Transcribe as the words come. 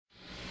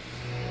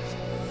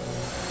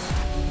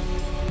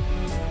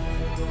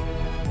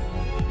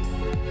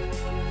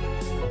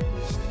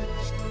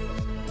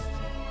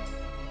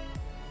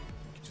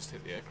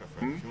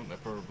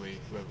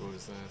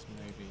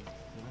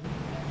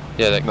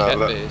Yeah, that No, cat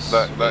that base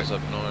that was that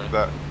up north.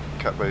 that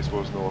cat base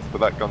was north, but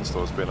that gun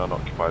store's been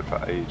unoccupied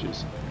for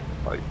ages,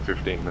 like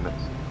 15 minutes.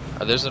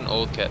 There's an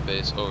old cat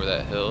base over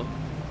that hill.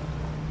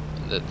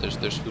 There's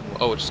food.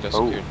 Oh, it just got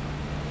Oh. secured.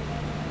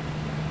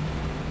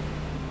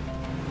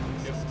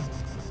 Yep.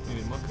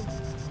 Need a marker?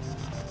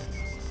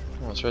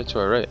 Oh, it's right to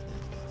our right.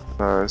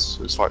 No,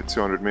 it's like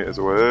 200 meters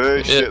away.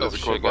 Yeah, Shit, oh there's a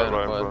shit, quad got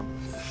bike right him, in bud.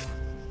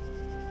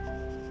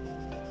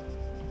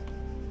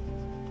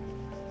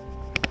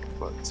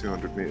 front. Like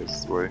 200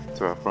 meters away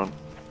to our front.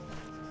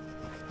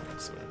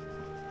 Sorry.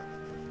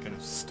 Kind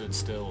of stood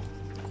still.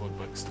 The quad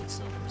bike stood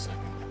still for a second.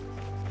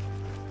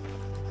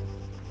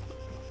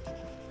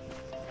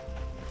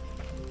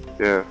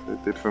 Yeah,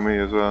 it did for me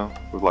as well,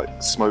 with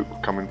like smoke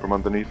coming from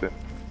underneath it.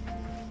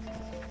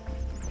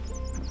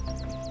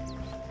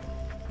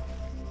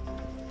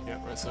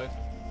 Yeah, right side.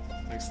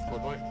 Next to the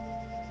quad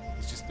bike.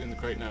 He's just in the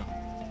crate now.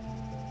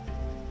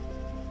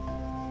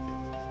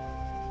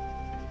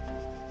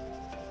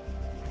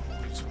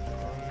 Just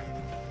prone.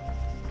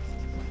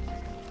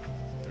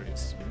 There he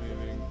is,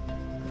 moving.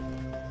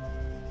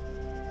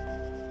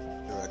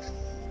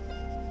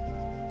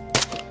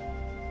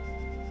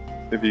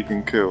 If you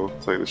can kill,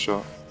 take the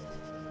shot.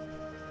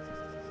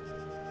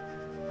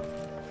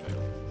 Okay.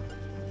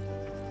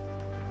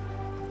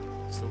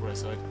 Still right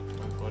side,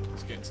 by the quad.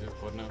 He's getting to the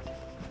quad now.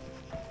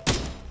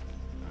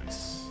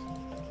 Nice.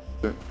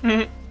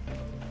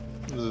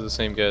 These are the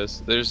same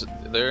guys.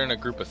 They're in a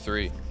group of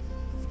 3,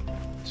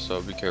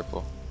 so be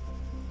careful.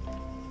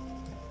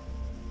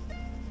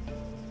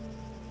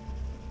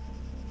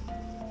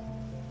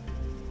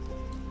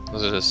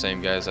 Those are the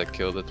same guys I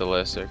killed at the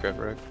last aircraft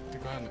wreck. The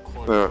guy on the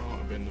quad Yeah. can't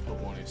have been the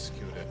one who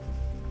secured it.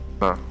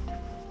 No.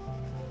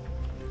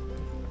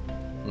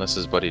 Unless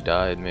his buddy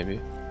died,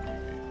 maybe.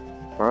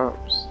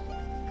 Perhaps.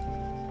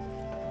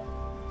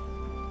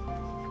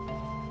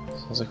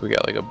 Sounds like we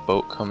got like a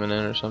boat coming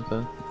in or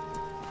something.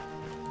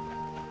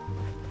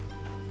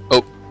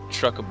 Oh,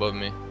 truck above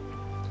me.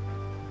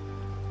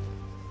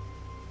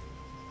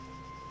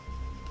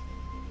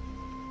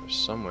 There's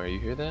somewhere, you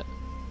hear that?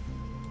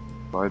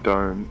 I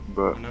don't,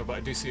 but No, but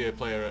I do see a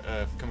player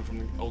coming from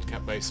the old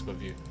cat base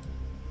above you.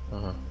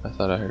 I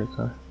thought I heard a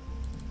car.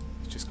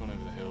 He's just gone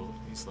over the hill.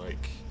 He's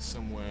like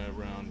somewhere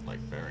around like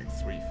bearing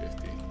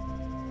 350.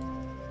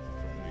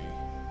 Probably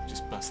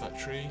just past that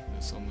tree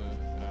that's on the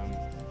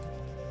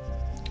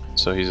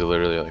So he's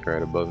literally like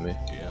right above me.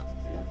 yeah.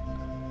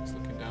 He's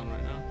looking down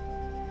right now.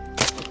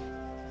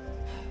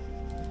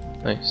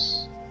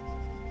 Nice.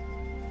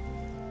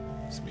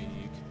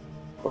 Smeeg.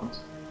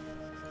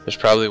 There's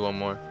probably one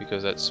more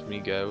because that Smee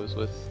guy was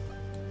with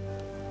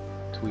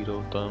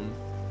Tweedledum.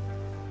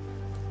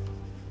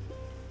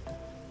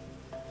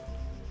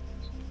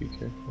 Be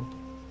careful.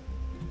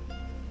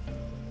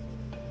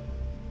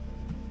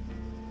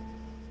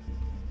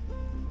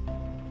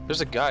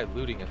 There's a guy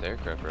looting at the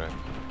aircraft wreck.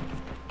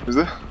 is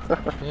there?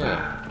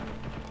 Yeah.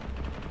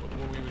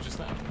 What we were just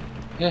at?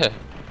 Yeah.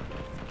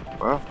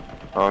 Well,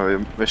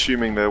 I'm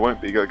assuming there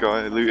won't be a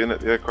guy looting at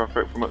the aircraft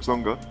wreck for much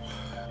longer.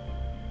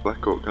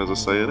 Blackhawk has a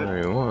say in it.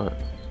 Whatever you want.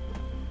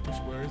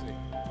 Where is he?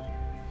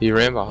 He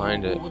ran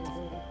behind it. What the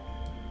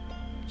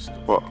just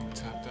got What? fucking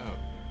tapped out.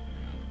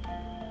 Yeah.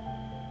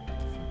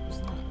 What the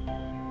fuck was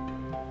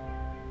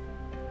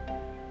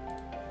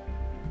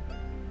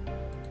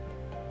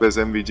that? There's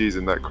MVGs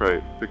in that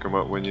crate. Pick them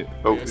up when you.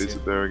 Oh, Yeah, I see is it.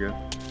 it there again?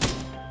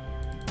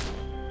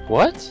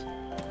 What?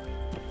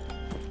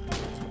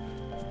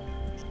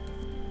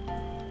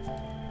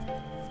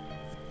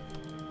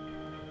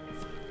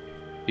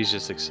 He's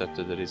just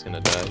accepted that he's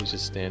gonna die. He's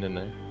just standing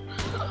there.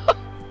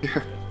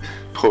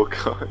 Poor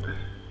guy.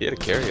 He had a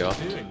carry off.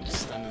 What are you doing?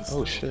 Just standing still.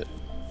 Oh shit.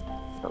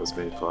 That was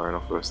me firing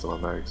off the rest of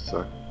my mags,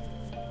 so.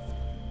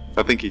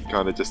 I think he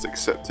kind of just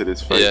accepted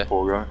his fate, Yeah.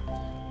 poor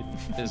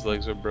guy. His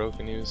legs were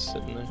broken. He was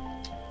sitting there.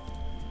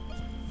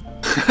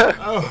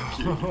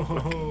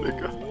 Oh!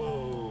 Nigga.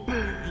 Whoa!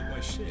 Eat my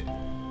shit.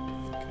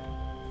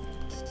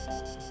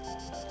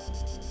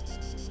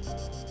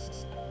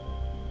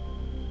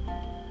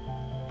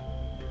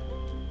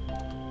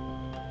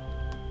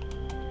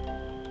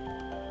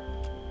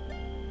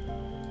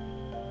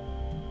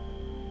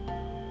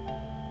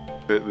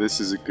 But this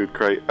is a good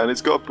crate, and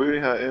it's got a booty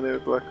hat in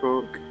it,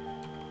 Blackhawk.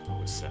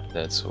 What was that?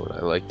 That's what I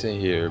like to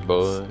hear,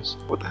 boys.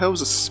 What the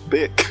hell's a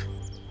spick?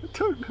 I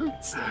don't know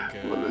It's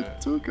like what they're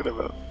talking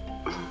about.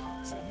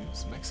 is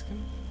it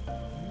Mexican?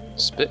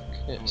 Spick?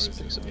 Yeah, Or is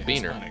Spick's a it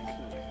beaner. Hispanic?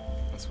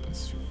 That's what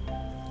it's short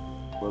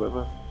for.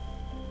 Whatever.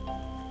 A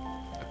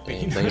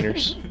Damn beaner.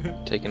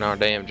 beaners. Taking our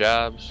damn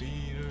jobs.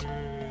 Beaners.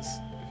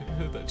 Have you ever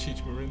heard that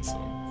Cheech Marin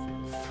song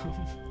from the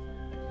film?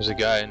 There's a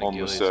guy in the On the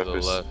ghillie to the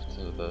surface. left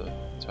of the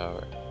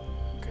tower.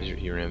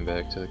 He ran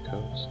back to the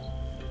coast.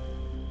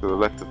 To the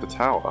left of the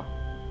tower.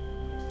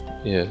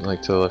 Yeah,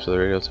 like to the left of the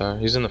radio tower.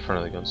 He's in the front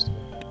of the gun store.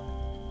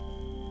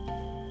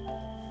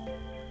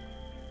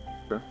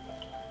 Okay.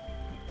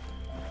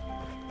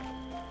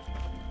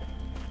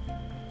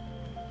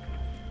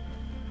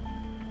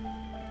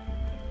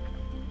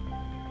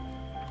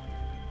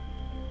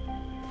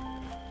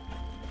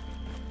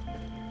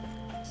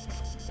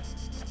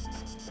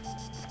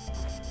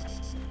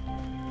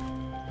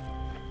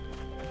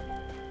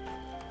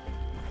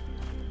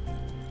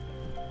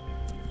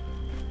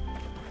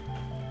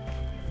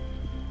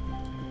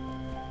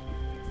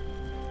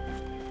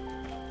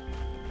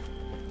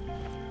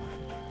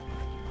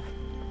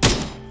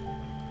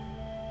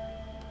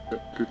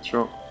 Good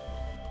shot.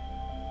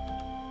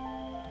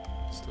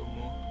 Still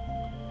more.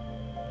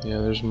 Yeah,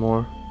 there's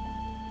more.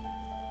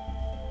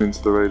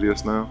 Into the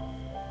radius now.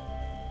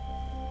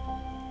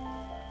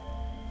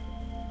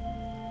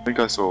 I think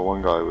I saw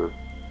one guy with.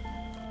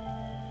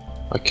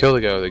 I killed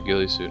a guy with a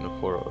ghillie suit and a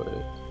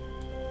 408.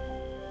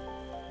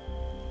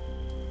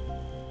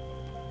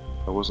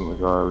 That wasn't the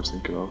guy I was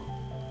thinking of.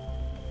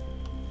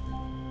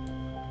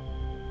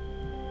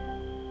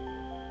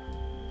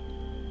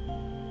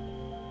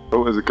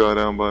 Oh, there's a guy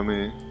down by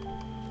me.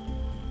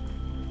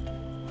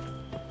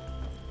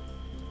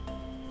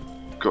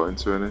 Got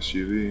into an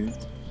SUV.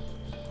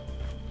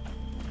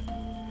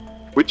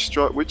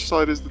 Which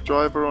side is the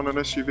driver on an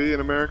SUV in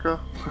America?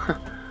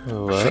 I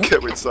What?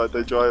 forget which side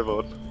they drive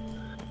on.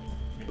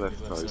 Left.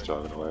 Left No, he's side.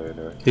 driving away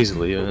anyway. He's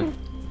leaving.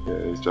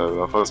 Yeah, he's driving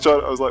off. I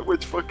was like,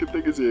 which fucking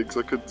thing is he in? Because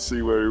I couldn't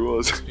see where he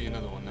was. Must be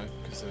another one now,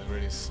 because the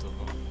radius is still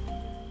on.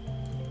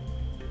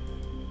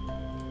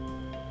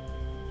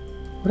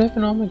 What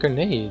happened to all my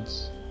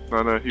grenades?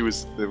 No, he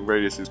was. The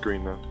radius is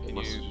green now.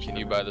 Can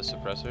you buy the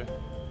suppressor?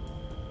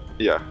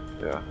 Yeah,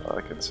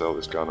 I can sell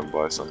this gun and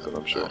buy something,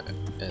 I'm sure. Alright,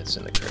 it's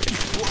in the crate.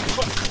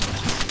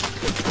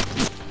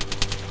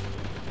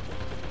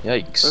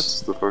 Yikes.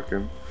 That's the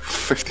fucking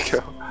 50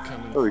 cal.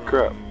 Coming Holy from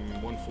crap.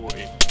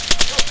 140.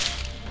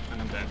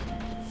 And I'm dead.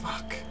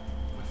 Fuck.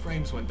 My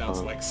frames went down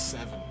to like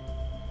 7.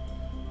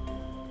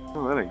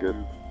 Oh, that ain't good.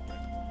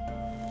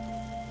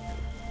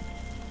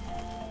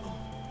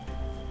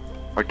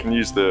 I can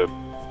use the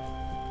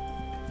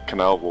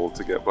canal wall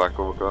to get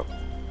Blackhawk up.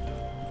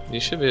 You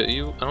should be. I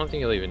don't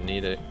think you'll even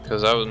need it,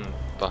 cause I was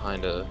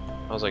behind I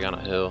was like on a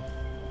hill.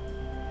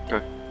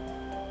 Okay.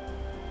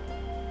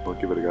 We'll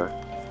give it a go.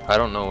 I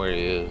don't know where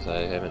he is. I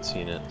haven't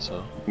seen it,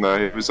 so. No,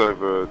 he was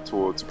over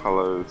towards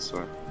Palos,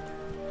 so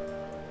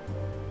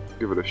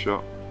give it a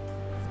shot.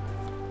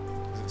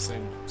 Is it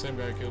the same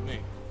guy who killed me?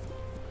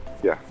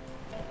 Yeah.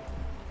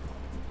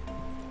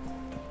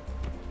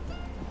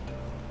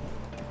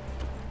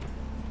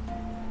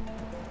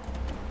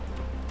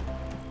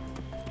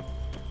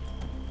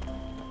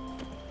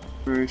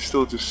 He's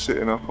still just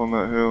sitting up on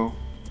that hill.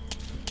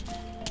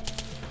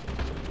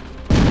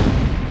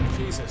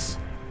 Jesus.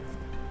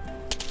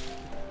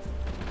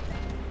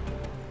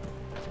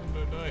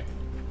 Don't die.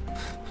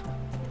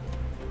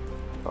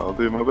 I'll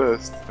do my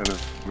best. And then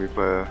we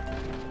player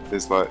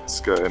is like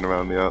skirting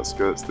around the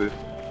outskirts, dude.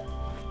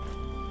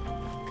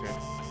 Okay.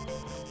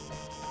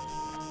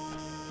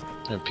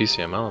 I have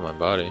PCML on my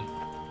body.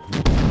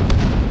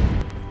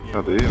 Yeah,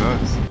 Oh, do you?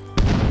 Nice.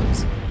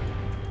 it's,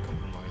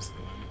 compromised at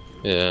the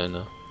moment. Yeah, I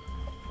know.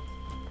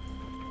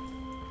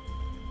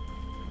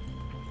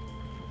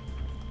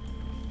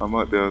 I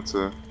might be able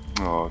to.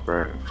 Oh,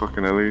 great.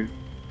 Fucking Ellie.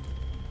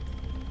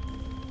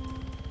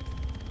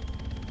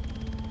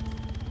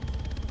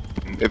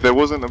 If there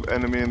wasn't an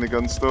enemy in the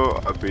gun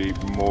store, I'd be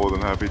more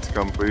than happy to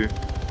come for you.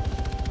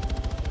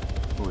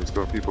 Oh, he's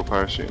got people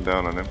parachuting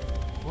down on him.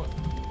 What?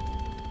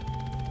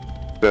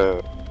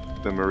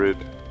 The Marid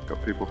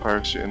got people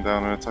parachuting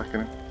down and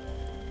attacking him.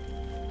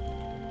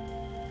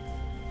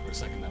 For a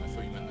second then I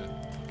thought you meant the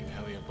fucking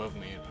heli above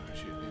me and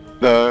parachute people.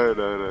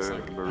 No, It's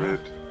like, Marid.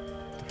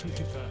 Don't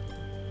do that.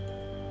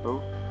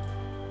 Oh,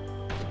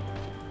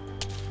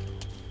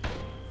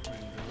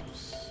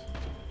 Raindrops.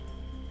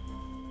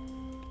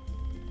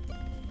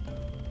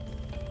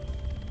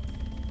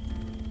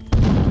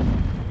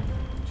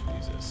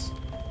 Jesus.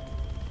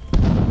 I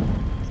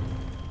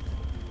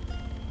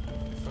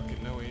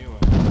fucking know where you are.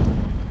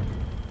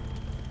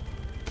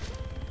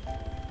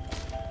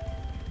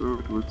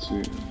 good, what's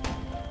he?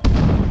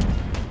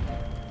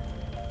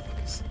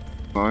 Fuck is...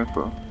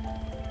 Sniper.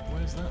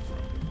 Where's that from?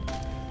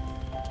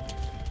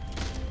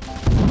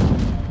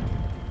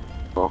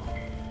 Oh.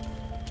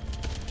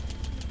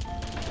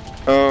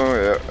 Oh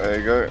yeah, there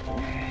you go.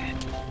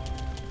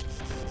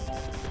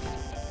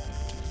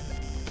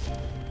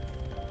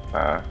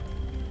 Ah.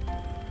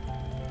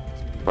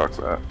 Fuck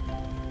that.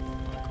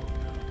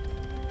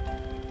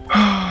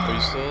 Are you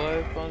still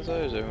alive, Bonzai,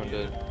 or is everyone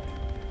dead?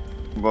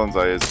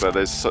 Bonzai is,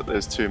 but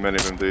there's too many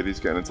of them, dude. He's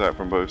getting attacked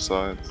from both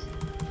sides.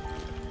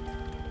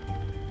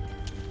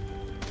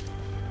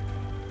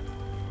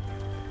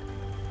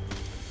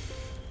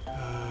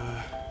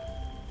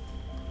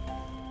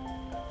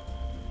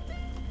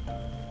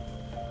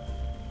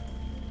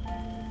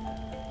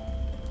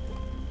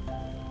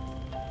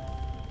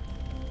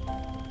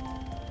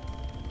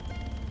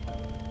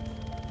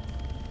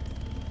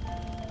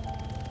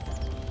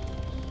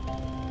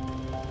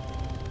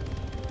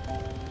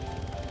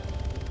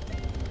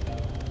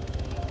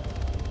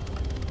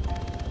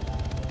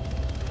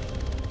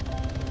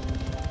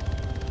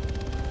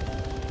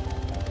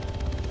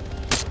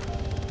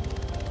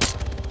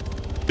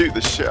 Shoot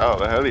the shit out of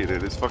the heli,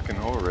 dude. It's fucking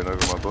hovering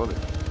over my body.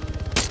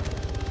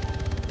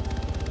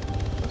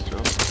 Nice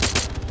job.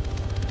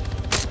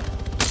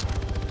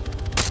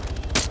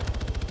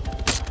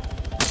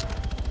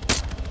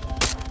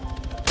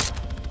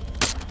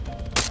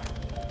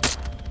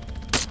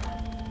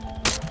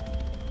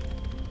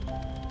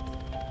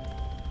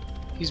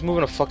 He's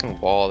moving a fucking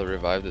wall to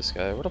revive this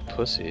guy. What a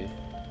pussy.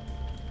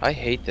 I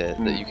hate that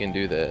you can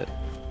do that.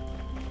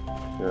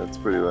 Yeah, it's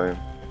pretty lame.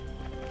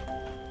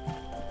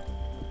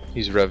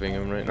 He's revving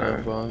him right now,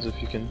 Bonds,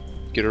 if you can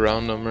get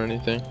around him or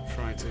anything.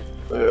 Trying to.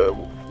 Yeah,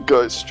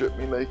 guys stripped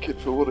me naked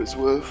for what it's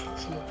worth.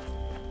 So.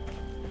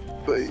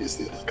 But he's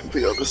the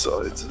complete other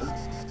side. So.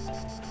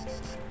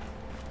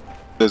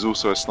 There's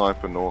also a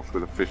sniper north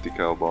with a 50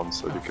 cal bomb,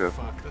 so be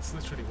careful. Fuck, that's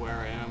literally where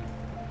I am.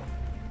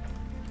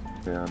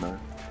 Yeah, I know.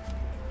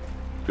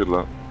 Good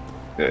luck.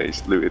 Yeah,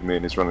 he's looted me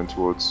and he's running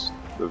towards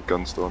the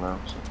gun store now.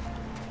 So.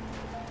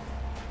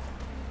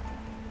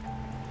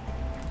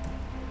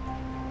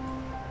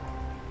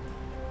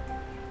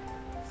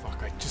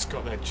 Fuck, I just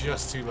got there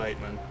just too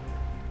late, man.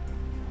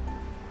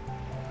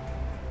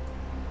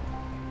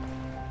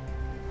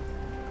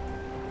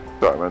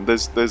 Sorry, man.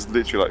 There's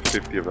literally like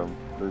 50 of them.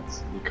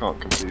 You can't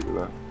compete with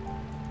that.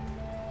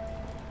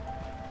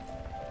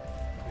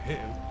 Hit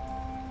him.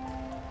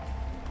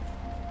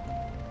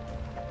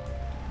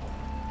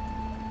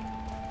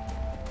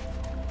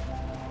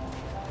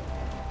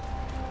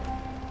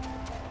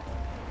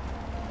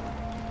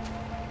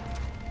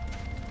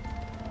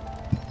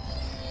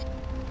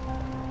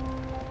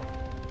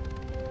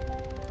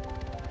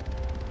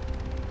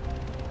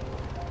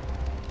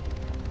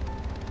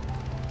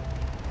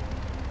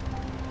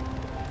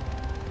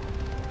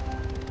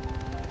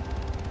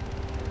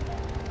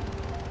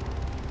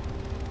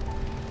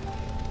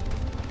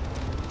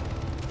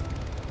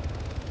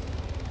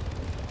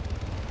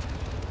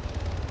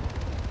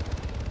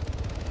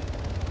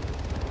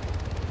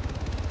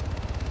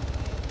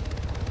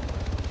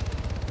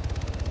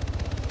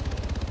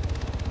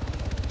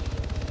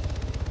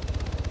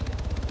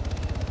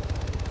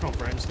 Come on,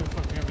 Frames, don't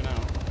fuck me over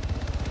now.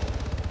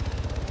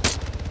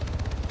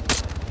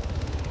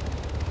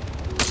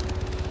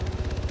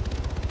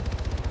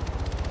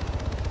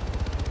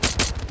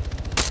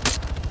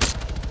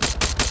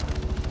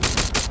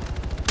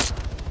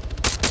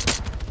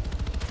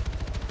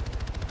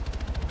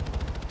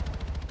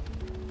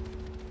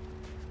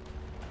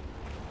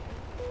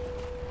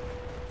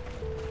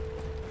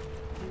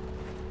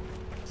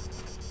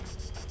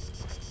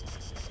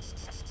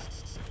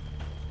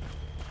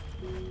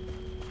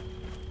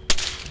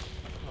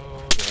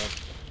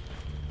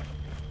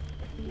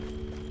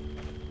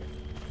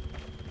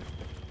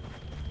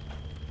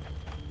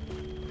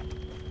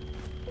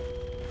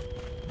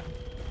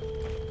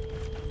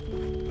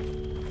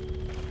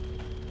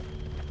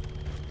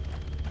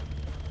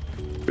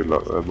 Good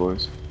luck there,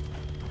 boys.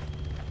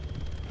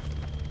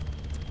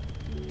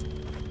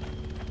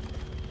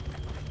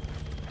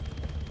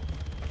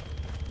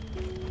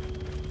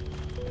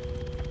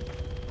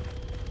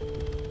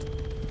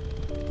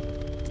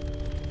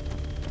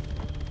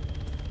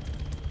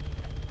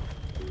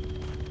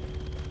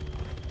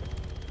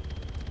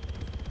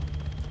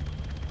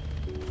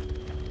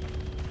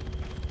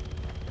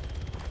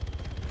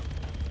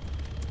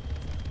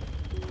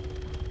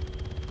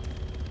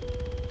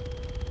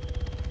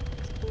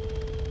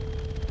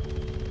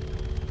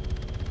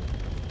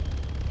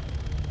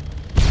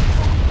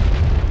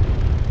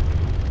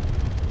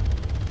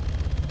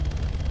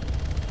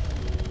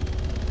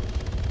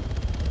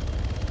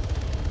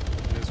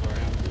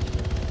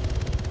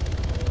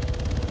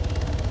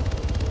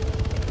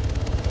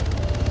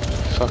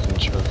 Fucking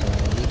choking.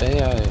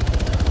 AI.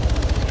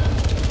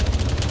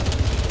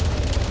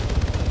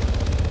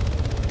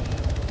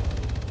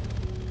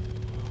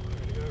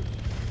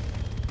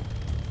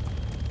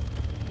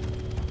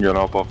 You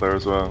gonna hop off there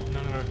as well?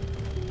 No.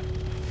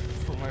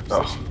 From my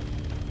position.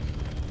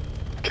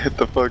 Get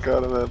the fuck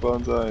out of there,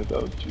 Bonzai.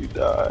 Don't you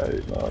die,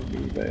 not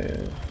me,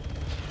 man.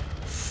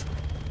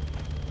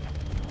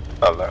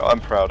 I don't know, I'm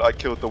proud. I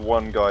killed the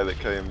one guy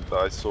that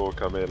I saw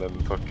come in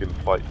and fucking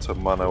fight to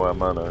mano a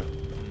mano.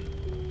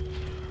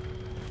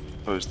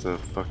 Opposed to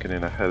fucking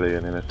in a heli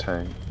and in a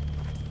tank.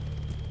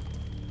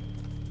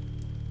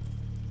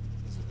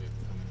 There's a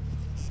vehicle coming.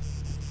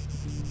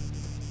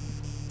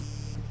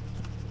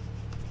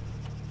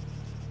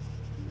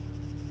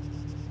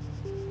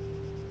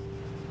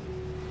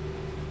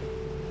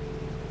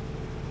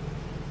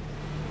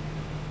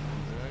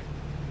 Okay.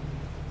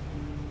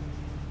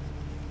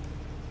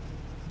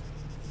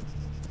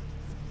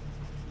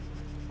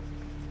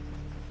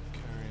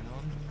 Carrying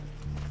on.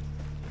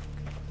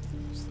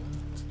 Use that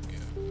to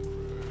get over the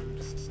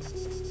road.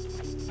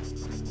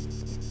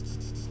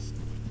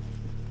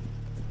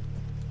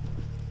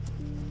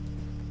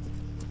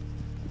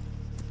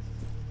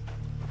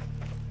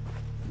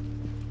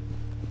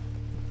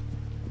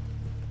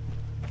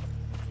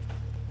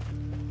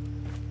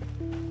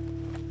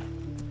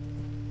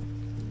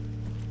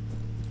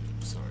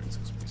 Sorry, it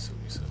took me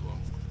so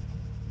long.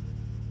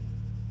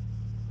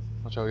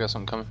 Watch out, we got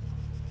something coming.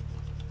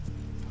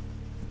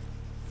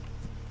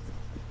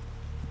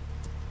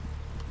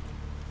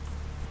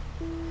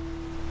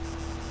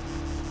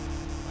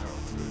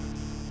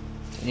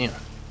 Damn.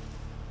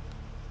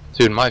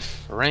 Dude, my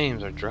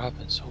frames are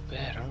dropping so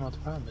bad. I don't know what the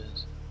problem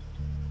is.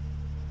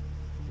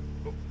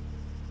 Oh.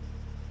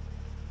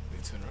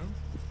 Need to turn around?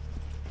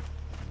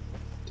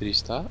 Did he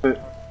stop?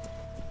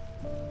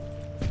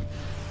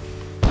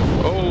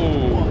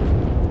 Oh!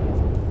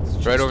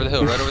 Right over the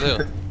hill, right over the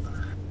hill.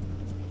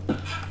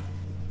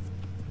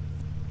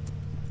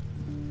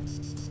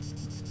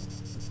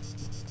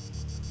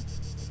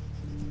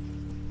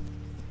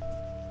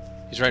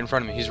 He's right in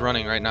front of me. He's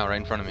running right now, right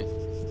in front of me.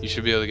 You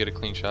should be able to get a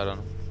clean shot on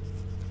him.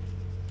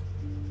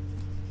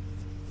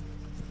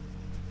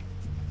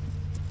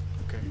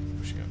 Okay,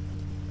 pushing up.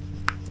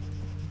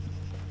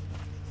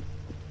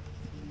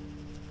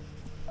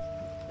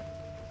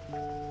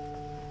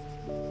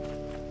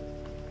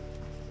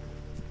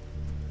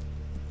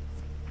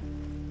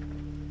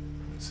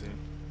 Let's see.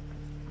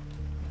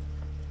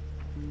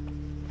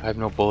 I have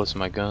no bullets in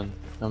my gun.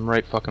 I'm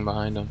right fucking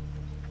behind him.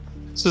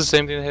 This is the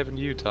same thing that happened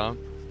to you, Tom.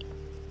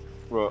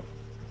 What?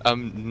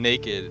 I'm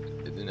naked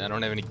and I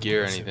don't have any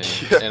gear or anything,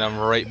 Yeah. and I'm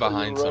right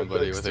behind Right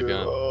somebody next with a to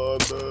gun. him. Oh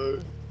no.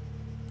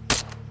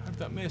 How'd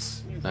that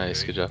miss?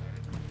 Nice, good job.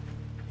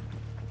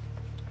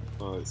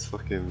 Oh, it's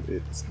fucking.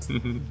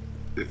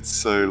 It's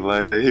so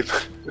lame.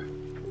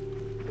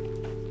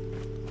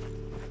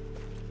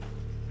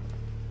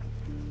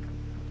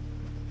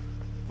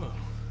 Well,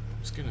 I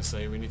was gonna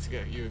say we need to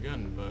get you a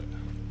gun, but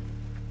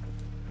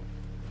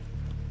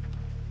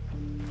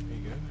there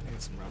you go. I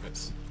need some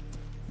rabbits.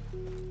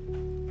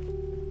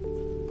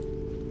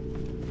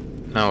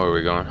 Now where are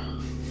we going?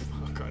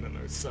 I kind of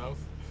know south.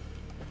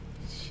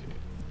 Shit.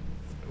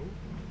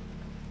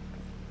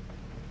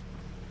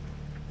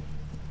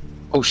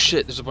 Oh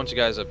shit, there's a bunch of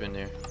guys up in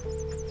here.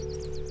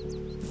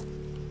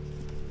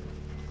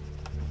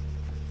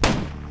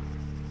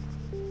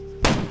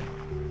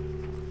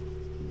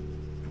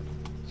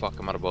 Fuck,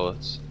 I'm out of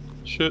bullets.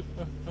 Shit.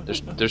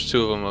 There's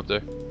two of them up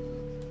there.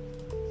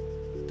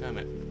 Damn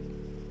it.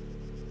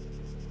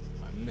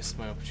 I missed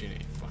my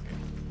opportunity. Fuck it.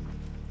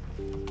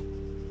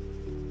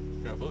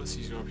 Grab bullets,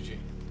 use your RPG.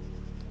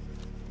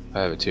 I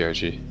have a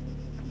TRG.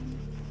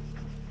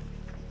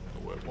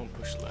 That'll work. One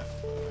push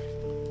left, by the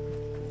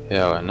way.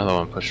 Yeah, another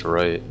one pushed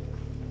right.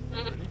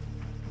 Really?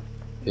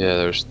 Yeah,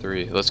 there's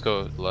three. Let's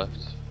go left.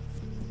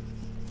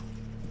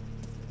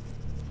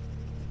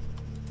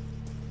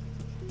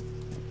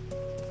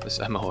 This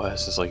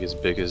MOS is like as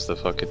big as the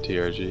fucking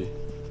TRG.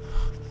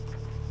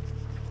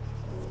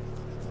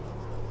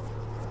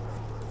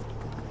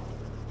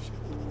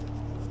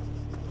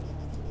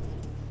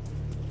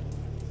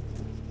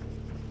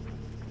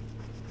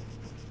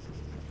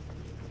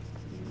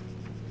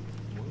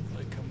 Will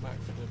they come back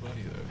for their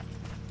buddy though?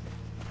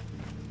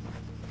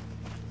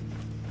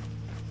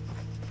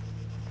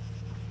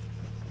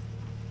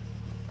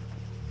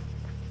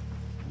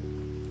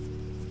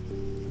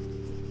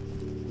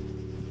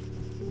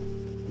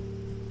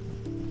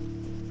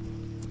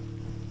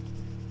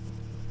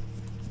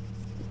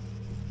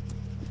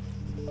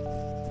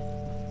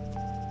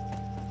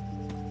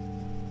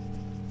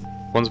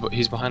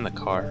 He's behind the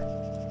car.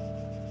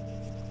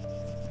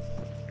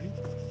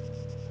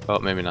 Oh,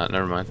 maybe not.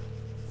 Never mind.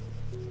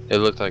 It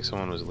looked like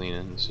someone was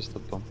leaning. It's just a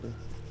bumper.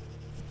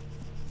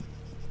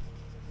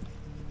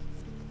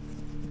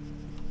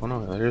 Oh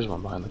no, there is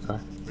one behind the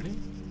car. Really?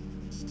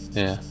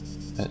 Yeah.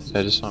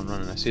 I just saw him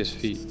running. I see his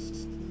feet.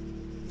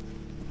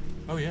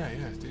 Oh yeah,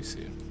 I do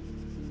see him.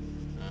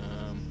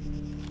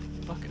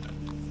 Fuck it then.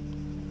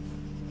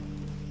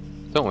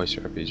 Don't waste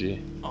your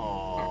RPG.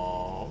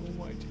 Oh,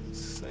 why'd you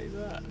say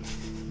that?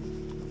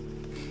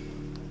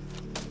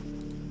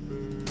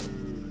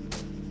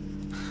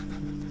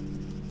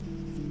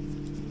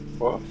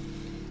 What?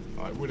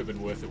 Oh, it would have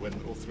been worth it when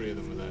all three of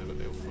them were there, but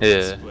they all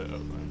Yeah. split up,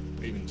 man.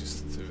 Even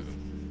just the two of them.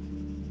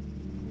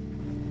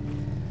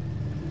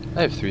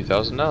 I have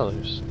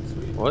 $3,000.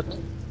 Sweet. What?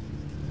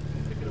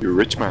 You're a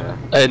rich man.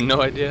 I had no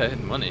idea I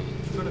had money.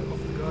 Got it off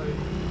the guy.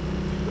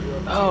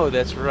 Oh,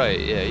 that's right.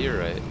 Yeah, you're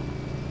right.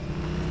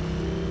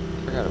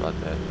 Forgot about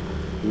that.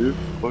 If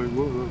I were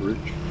a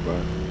rich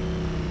man.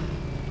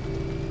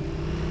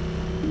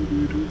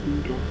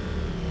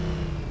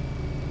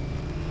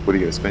 What are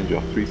you gonna spend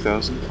your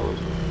 $3,000?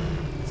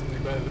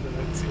 Something better than a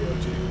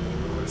TLG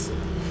and a whistle.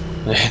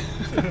 Well,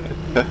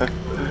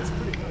 it's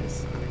pretty nice.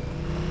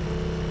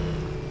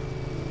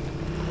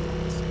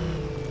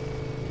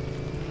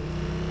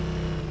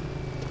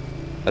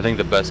 I think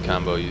the best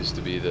combo used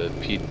to be the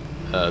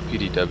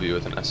PDW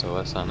with an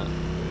SOS on it.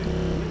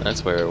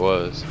 That's where it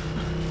was.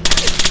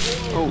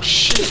 Oh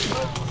shit!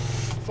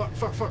 Fuck.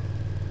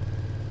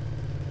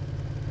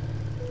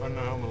 I don't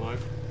know how I'm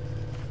alive.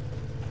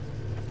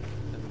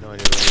 I have no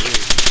idea where it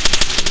is.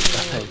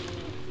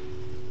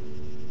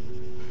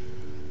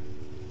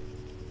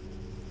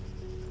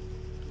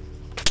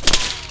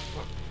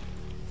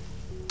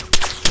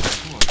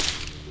 Come on.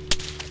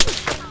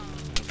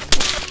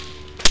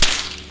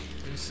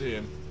 You see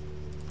him.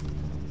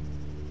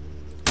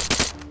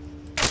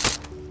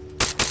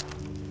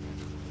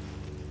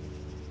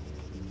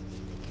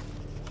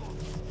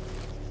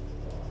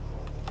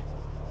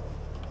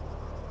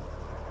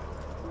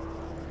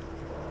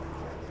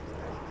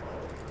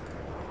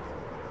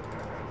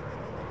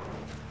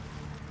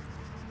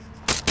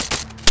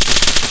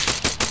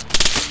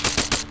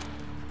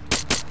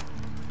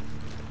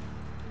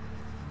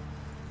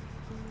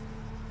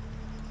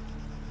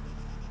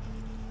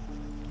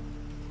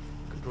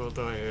 Could well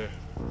die here.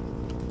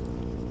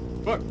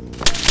 Fuck!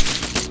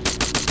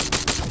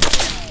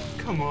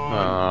 Come on!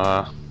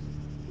 Ah,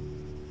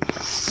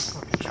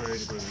 Fucking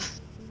trade, brother.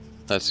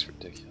 that's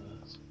ridiculous.